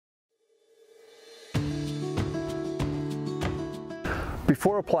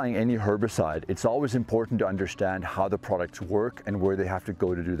Before applying any herbicide, it's always important to understand how the products work and where they have to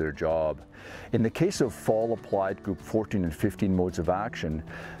go to do their job. In the case of fall applied group 14 and 15 modes of action,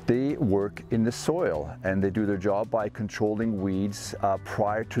 they work in the soil and they do their job by controlling weeds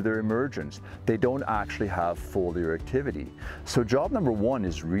prior to their emergence. They don't actually have foliar activity. So job number one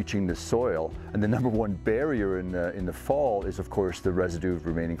is reaching the soil, and the number one barrier in the fall is of course the residue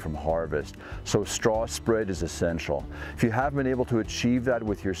remaining from harvest. So straw spread is essential. If you haven't been able to achieve that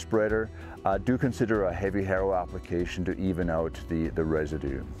with your spreader, do consider a heavy harrow application to even out the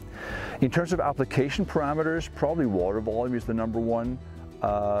residue. In terms of application parameters, probably water volume is the number one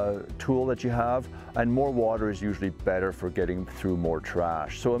tool that you have, and more water is usually better for getting through more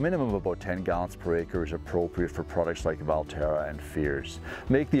trash. So a minimum of about 10 gallons per acre is appropriate for products like Valterra and Fears.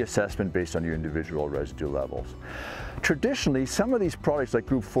 Make the assessment based on your individual residue levels. Traditionally, some of these products like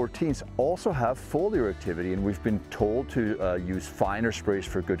group 14s also have foliar activity, and we've been told to use finer sprays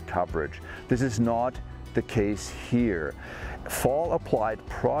for good coverage. This is not the case here. Fall applied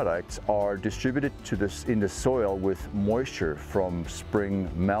products are distributed in the soil with moisture from spring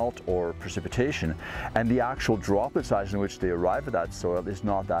melt or precipitation, and the actual droplet size in which they arrive at that soil is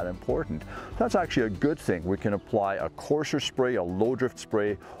not that important. That's actually a good thing. We can apply a coarser spray, a low drift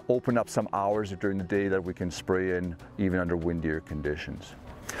spray, open up some hours during the day that we can spray in even under windier conditions.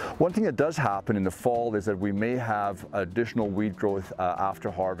 One thing that does happen in the fall is that we may have additional weed growth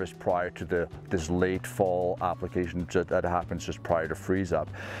after harvest prior to this late fall application that happens just prior to freeze up.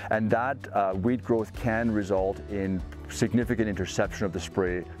 And that weed growth can result in significant interception of the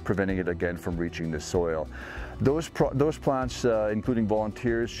spray, preventing it again from reaching the soil. Those plants, including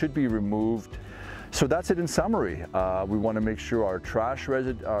volunteers, should be removed. So that's it in summary. We want to make sure our trash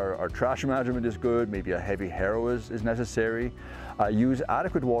management is good, maybe a heavy harrow is necessary. Use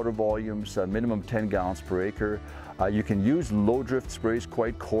adequate water volumes, minimum 10 gallons per acre. You can use low drift sprays,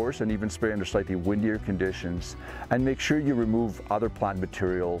 quite coarse, and even spray under slightly windier conditions. And make sure you remove other plant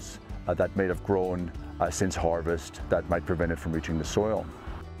materials that may have grown since harvest that might prevent it from reaching the soil.